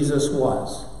who Jesus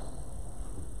was,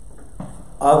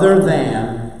 other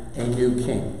than a new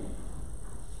king.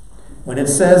 When it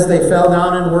says they fell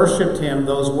down and worshipped him,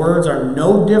 those words are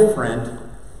no different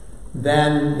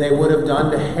than they would have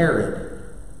done to Herod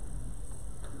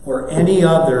or any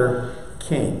other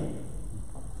king.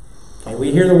 Okay,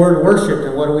 we hear the word worshipped,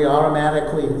 and what do we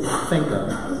automatically think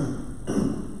of?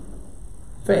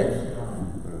 Faith.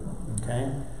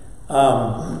 Okay?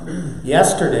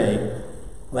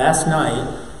 Last night,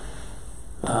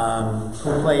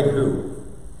 who played who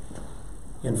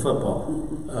in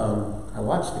football? I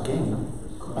watched the game.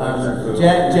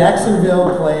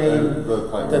 Jacksonville played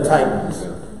the Titans.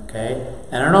 Okay?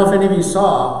 And I don't know if any of you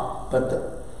saw,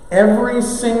 but every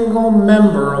single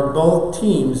member of both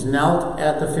teams knelt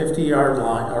at the 50-yard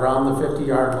line, around the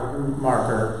 50-yard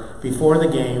marker before the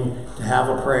game to have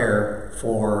a prayer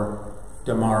for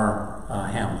Damar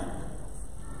Hamlin.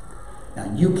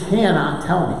 Now, you cannot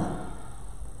tell me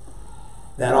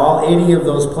that all 80 of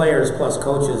those players plus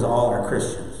coaches all are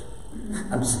Christians.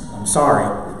 I'm sorry.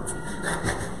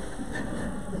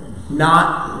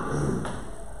 Not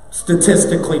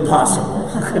statistically possible.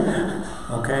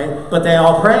 Okay? But they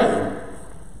all prayed.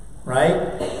 Right?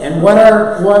 And what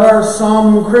are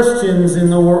some Christians in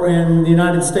the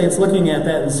United States looking at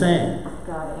that and saying?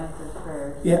 God answers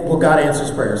prayers. Yeah, well, God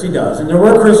answers prayers. He does. And there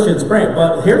were Christians praying.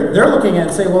 But here they're looking at it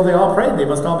and say, well, they all prayed. They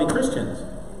must all be Christians.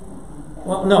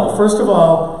 Well, no. First of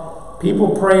all,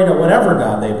 people pray to whatever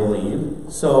God they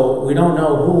believe. So we don't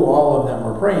know who all of them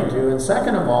were praying to. And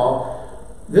second of all,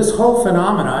 this whole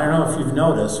phenomenon, I don't know if you've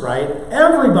noticed, right?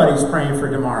 Everybody's praying for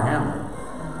Damar Hamlin.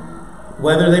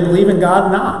 Whether they believe in God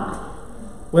or not.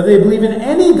 Whether they believe in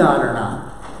any God or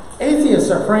not. Atheists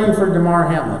are praying for Damar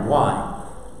Hamlin. Why?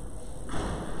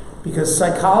 Because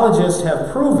psychologists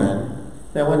have proven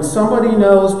that when somebody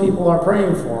knows people are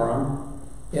praying for them,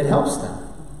 it helps them.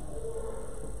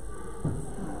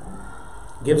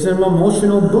 Gives them an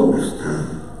emotional boost.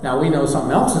 Now we know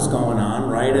something else is going on,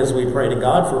 right, as we pray to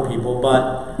God for people,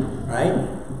 but, right?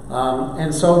 But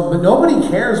nobody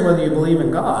cares whether you believe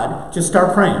in God. Just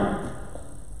start praying.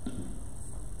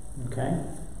 Okay?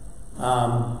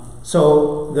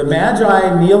 So the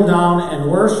Magi kneel down and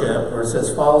worship, or it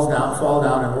says fall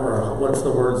down and worship. What's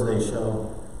the words they show?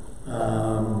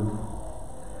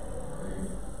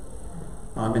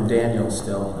 I'm in Daniel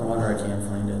still. No wonder I can't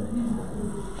find it.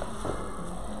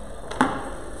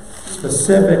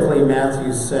 Specifically,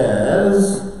 Matthew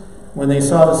says, when they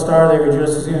saw the star, they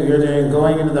rejoiced.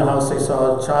 Going into the house, they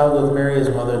saw a child with Mary, his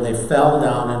mother, and they fell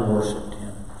down and worshipped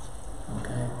him.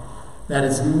 Okay? That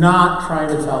is not trying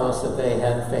to tell us that they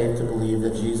had faith to believe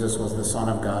that Jesus was the Son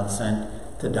of God sent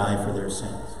to die for their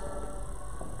sins.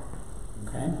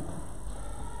 Okay?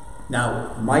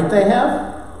 Now, might they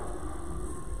have?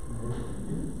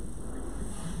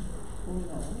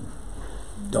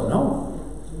 Don't know.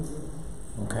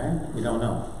 Okay? We don't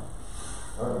know.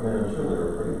 I'm sure they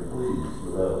were pretty pleased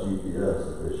without GPS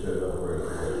if they showed up where they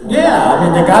were. Yeah, I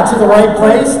mean, they got to the right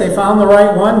place. They found the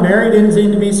right one. Mary didn't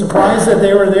seem to be surprised that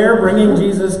they were there bringing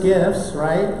Jesus gifts,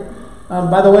 right?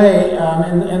 By the way,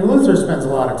 and Luther spends a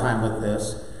lot of time with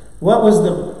this. What was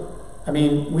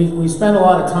we spend a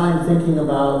lot of time thinking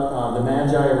about the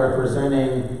Magi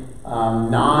representing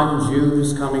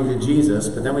non-Jews coming to Jesus,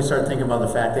 but then we start thinking about the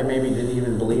fact they maybe didn't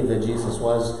even believe that Jesus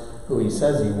was who he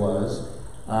says he was.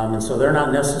 And so they're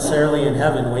not necessarily in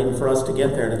heaven waiting for us to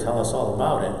get there to tell us all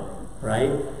about it,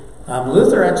 right?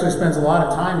 Luther actually spends a lot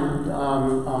of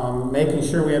time making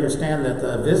sure we understand that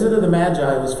the visit of the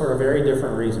Magi was for a very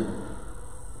different reason.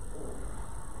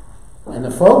 And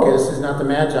the focus is not the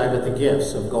Magi, but the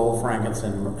gifts of gold,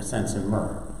 frankincense, and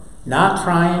myrrh. Not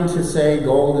trying to say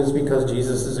gold is because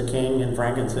Jesus is a king and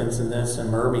frankincense and this and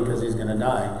myrrh because he's going to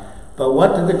die. But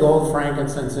what did the gold,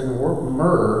 frankincense, and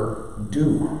myrrh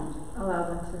do? Allow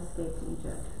them to escape to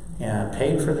Egypt. Yeah,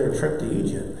 paid for their trip to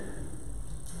Egypt.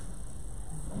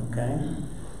 Okay?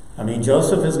 I mean,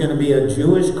 Joseph is going to be a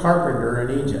Jewish carpenter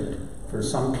in Egypt for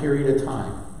some period of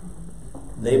time.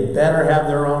 They better have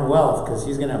their own wealth because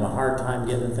he's going to have a hard time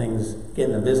getting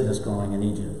the business going in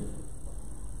Egypt.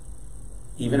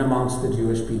 Even amongst the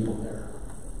Jewish people there.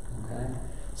 Okay?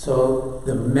 So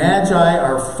the Magi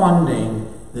are funding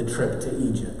the trip to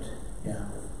Egypt. Yeah.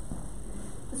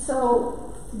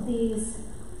 So these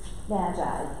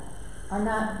Magi are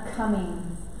not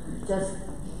coming just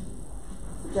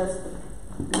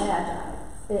Magi.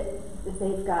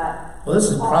 They've got Well, this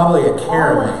is probably a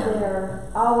caravan.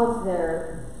 All of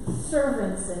their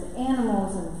servants and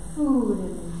animals and food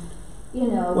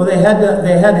and Well, they had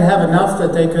to have enough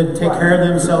that they could take care of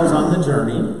themselves on the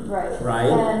journey.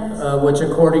 Right. Which,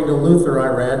 according to Luther, I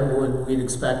read, we'd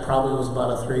expect probably was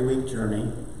about a 3-week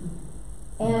journey.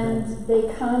 And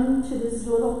they come to this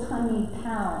little tiny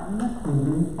town,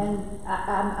 and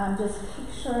I'm just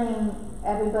picturing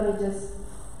everybody just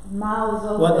mouths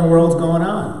open. What in the world's going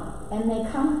on? And they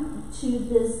come to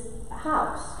this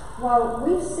house. Well,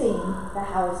 we've seen the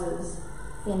houses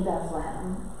in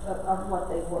Bethlehem of what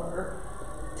they were.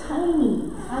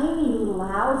 Tiny, tiny little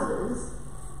houses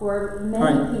where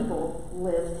many people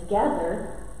live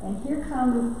together, and here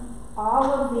come all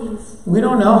of these. We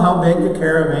don't know how big the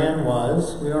caravan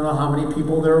was. We don't know how many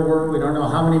people there were. We don't know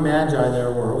how many Magi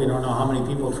there were. We don't know how many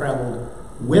people traveled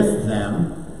with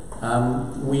them.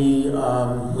 We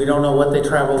don't know what they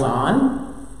traveled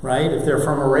on, right? If they're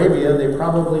from Arabia, they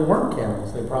probably weren't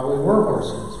camels. They probably were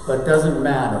horses, but it doesn't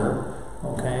matter,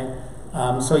 okay?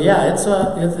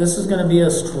 This is going to be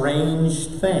a strange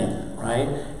thing, right?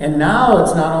 And now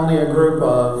it's not only a group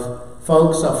of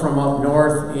folks from up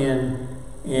north in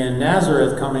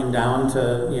Nazareth coming down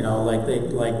to, like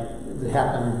it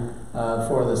happened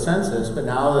for the census, but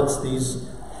now it's these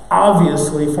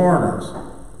obviously foreigners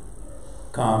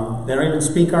come. They don't even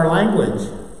speak our language,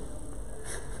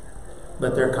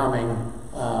 but they're coming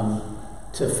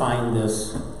to find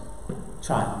this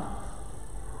child.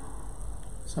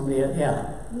 Somebody, Yeah,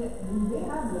 do they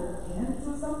have the tents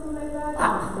or something like that?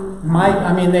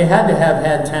 They had to have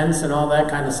had tents and all that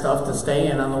kind of stuff to stay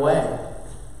in on the way.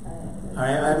 All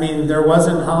right? I mean, there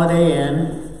wasn't Holiday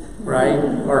Inn, right,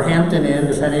 or Hampton Inn,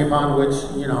 depending upon which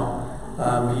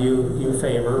you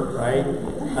favor, right?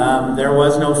 There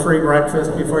was no free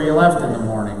breakfast before you left in the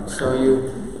morning, so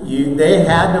they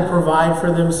had to provide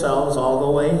for themselves all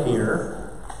the way here,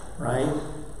 right?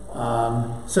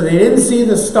 So they didn't see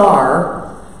the star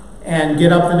and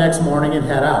get up the next morning and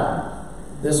head out.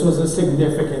 This was a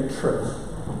significant trip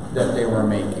that they were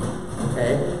making.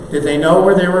 Okay? Did they know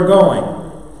where they were going?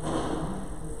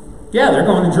 Yeah, they're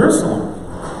going to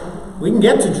Jerusalem. We can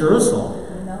get to Jerusalem.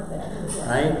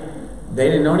 Right? They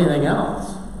didn't know anything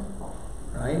else.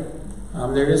 Right?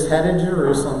 They're just headed to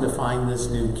Jerusalem to find this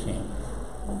new king.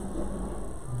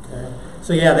 Okay?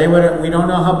 So yeah, we don't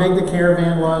know how big the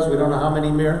caravan was. We don't know how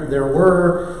many there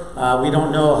were. We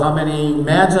don't know how many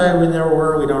magi there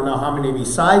were. We don't know how many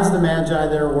besides the magi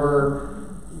there were.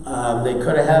 They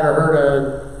could have had a herd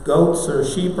of goats or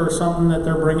sheep or something that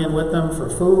they're bringing with them for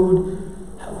food.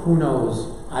 Who knows?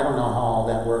 I don't know how all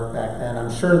that worked back then.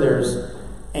 I'm sure there's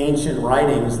ancient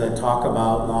writings that talk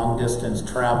about long distance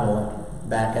travel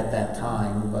back at that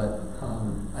time, but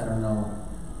I don't know.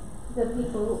 The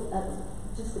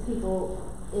people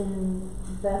in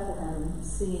Bethlehem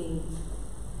seeing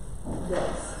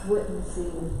this,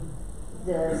 witnessing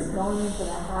this, going into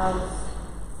the house.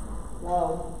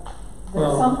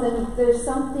 There's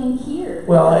something here.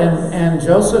 Well, and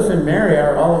Joseph and Mary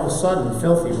are all of a sudden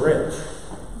filthy rich.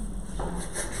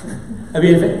 I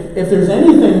mean, if there's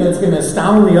anything that's going to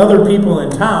astound the other people in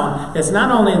town, it's not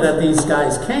only that these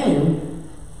guys came,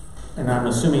 and I'm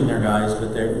assuming they're guys,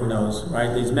 but who knows,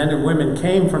 right? These men and women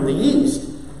came from the east,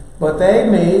 but they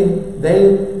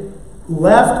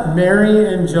left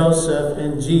Mary and Joseph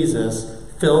and Jesus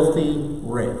filthy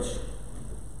rich.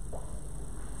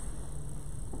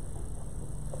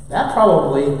 That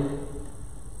probably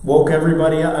woke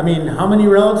everybody up. I mean, how many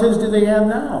relatives do they have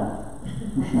now?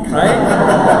 Right?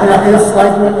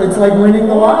 It's like winning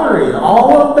the lottery.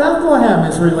 All of Bethlehem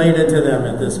is related to them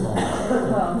at this moment.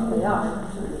 Well, they are.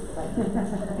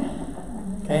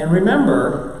 Okay, and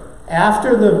remember,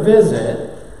 after the visit,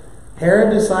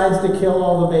 Herod decides to kill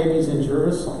all the babies in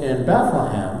in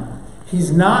Bethlehem.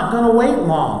 He's not going to wait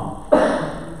long.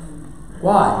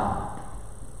 Why?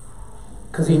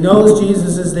 Because he knows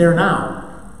Jesus is there now.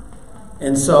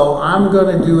 And so I'm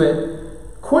going to do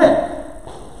it quick.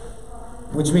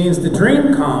 Which means the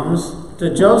dream comes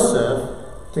to Joseph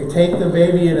to take the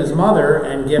baby and his mother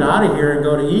and get out of here and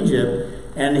go to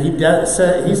Egypt. And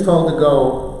he's told to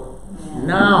go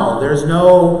now. There's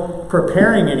no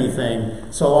preparing anything.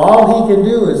 So all he can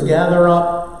do is gather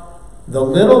up the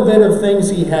little bit of things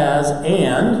he has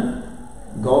and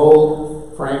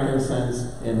gold,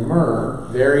 frankincense, and myrrh,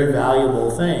 very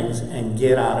valuable things, and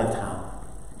get out of town.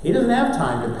 He doesn't have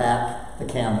time to pack the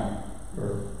camel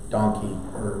or donkey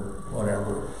or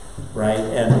whatever, right?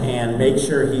 And make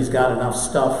sure he's got enough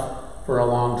stuff for a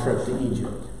long trip to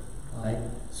Egypt, right?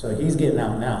 So he's getting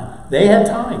out now. They had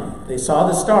time. They saw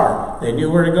the star. They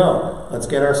knew where to go. Let's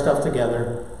get our stuff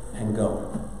together and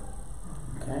go.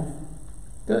 Okay?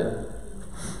 Good.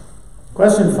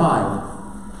 Question 5.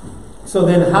 So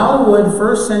then how would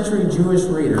first century Jewish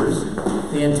readers,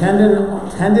 the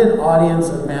intended audience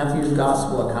of Matthew's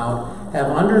gospel account, have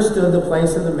understood the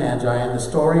place of the Magi and the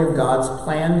story of God's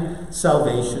planned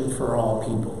salvation for all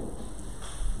people?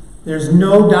 There's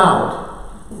no doubt,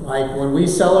 like when we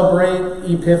celebrate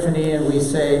Epiphany and we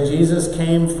say Jesus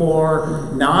came for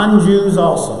non-Jews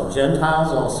also,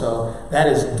 Gentiles also, that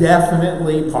is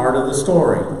definitely part of the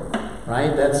story,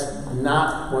 right?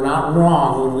 We're not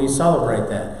wrong when we celebrate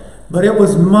that. But it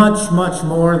was much, much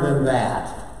more than that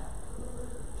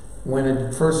when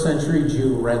a first century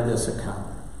Jew read this account.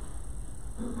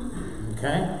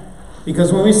 Okay?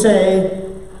 Because when we say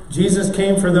Jesus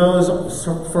came for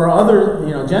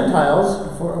other,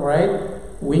 Gentiles, right?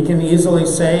 We can easily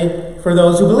say for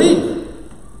those who believe.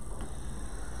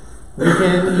 We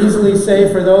can easily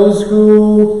say for those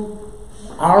who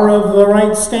are of the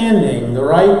right standing, the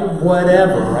right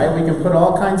whatever, right? We can put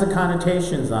all kinds of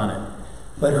connotations on it.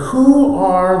 But who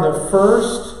are the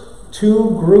first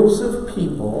two groups of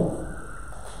people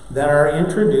that are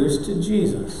introduced to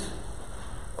Jesus?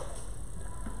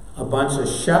 A bunch of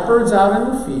shepherds out in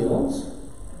the fields,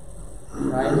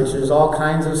 right? Which there's all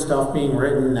kinds of stuff being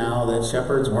written now that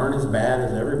shepherds weren't as bad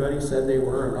as everybody said they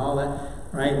were and all that,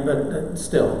 right? But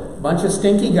still, a bunch of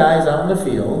stinky guys out in the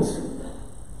fields.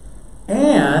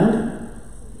 And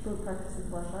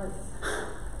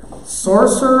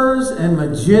sorcerers and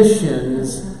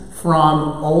magicians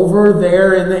from over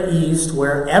there in the east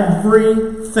where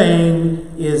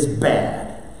everything is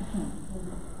bad.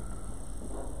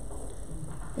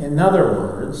 In other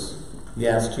words,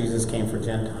 yes, Jesus came for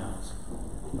Gentiles.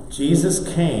 Jesus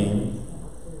came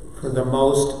for the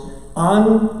most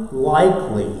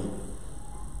unlikely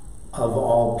of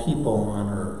all people on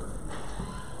earth.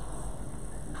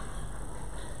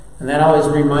 And that always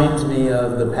reminds me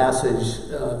of the passage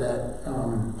that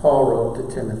Paul wrote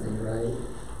to Timothy, right?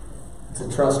 It's a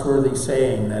trustworthy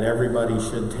saying that everybody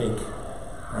should take,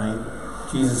 right?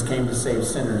 Jesus came to save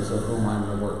sinners, of whom I'm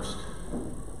the worst.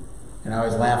 And I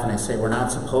always laugh and I say, we're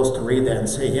not supposed to read that and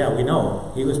say, yeah, we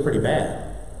know, he was pretty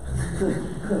bad.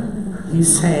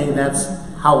 He's saying that's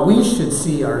how we should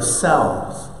see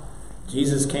ourselves.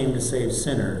 Jesus came to save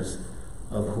sinners,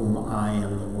 of whom I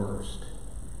am the worst.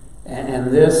 And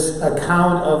this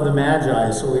account of the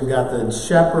Magi, so we've got the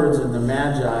shepherds and the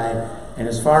Magi, and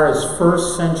as far as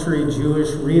first century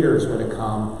Jewish readers would have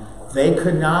come, they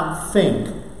could not think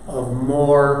of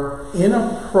more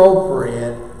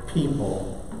inappropriate people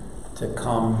to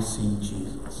come see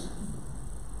Jesus.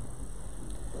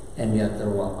 And yet they're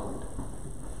welcomed.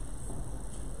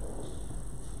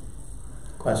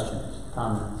 Questions?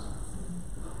 Comments?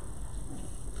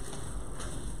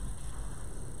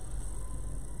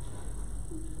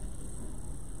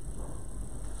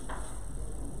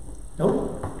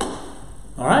 Nope.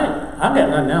 All right. I've got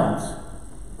nothing else.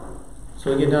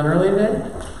 So we get done early today?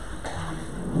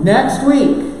 Next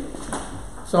week.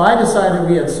 So I decided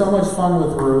we had so much fun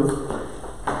with Ruth.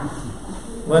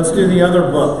 Let's do the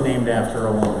other book named after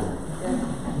a woman.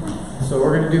 So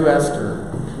we're going to do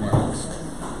Esther next.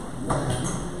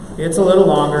 It's a little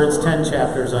longer. It's 10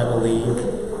 chapters, I believe.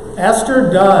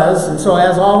 Esther does, and so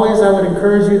as always, I would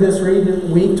encourage you this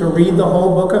week to read the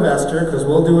whole book of Esther, because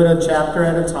we'll do it a chapter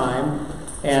at a time.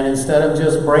 And instead of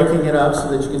just breaking it up so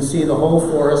that you can see the whole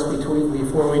forest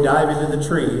before we dive into the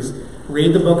trees,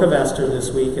 read the book of Esther this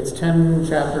week. It's 10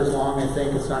 chapters long, I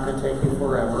think. It's not going to take you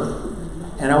forever.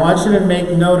 And I want you to make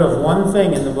note of one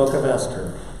thing in the book of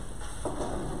Esther.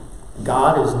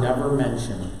 God is never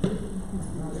mentioned.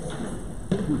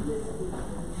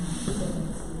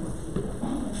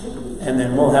 And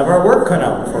then we'll have our work cut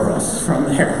out for us from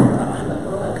there.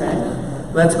 Okay?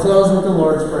 Let's close with the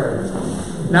Lord's Prayer. Is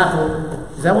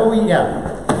that what we...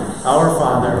 Yeah. Our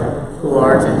Father, who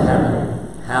art in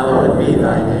heaven, hallowed be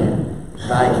thy name.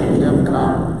 Thy kingdom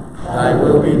come, thy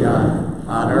will be done,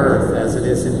 on earth as it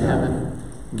is in heaven.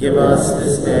 Give us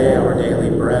this day our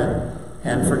daily bread,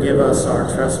 and forgive us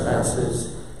our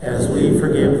trespasses, as we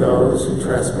forgive those who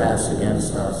trespass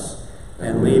against us.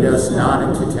 And lead us not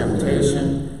into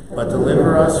temptation, but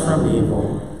deliver us from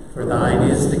evil. For thine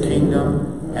is the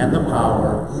kingdom, and the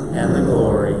power, and the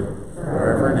glory,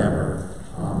 forever and ever.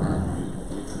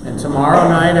 Amen. And tomorrow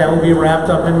night I will be wrapped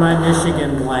up in my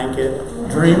Michigan blanket,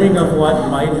 dreaming of what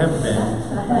might have been.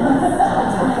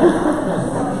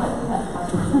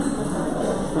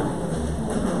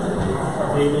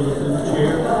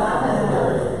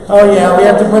 Oh yeah, we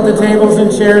have to put the tables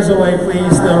and chairs away,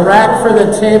 please. The rack for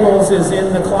the tables is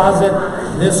in the closet,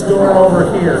 this door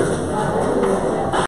over here.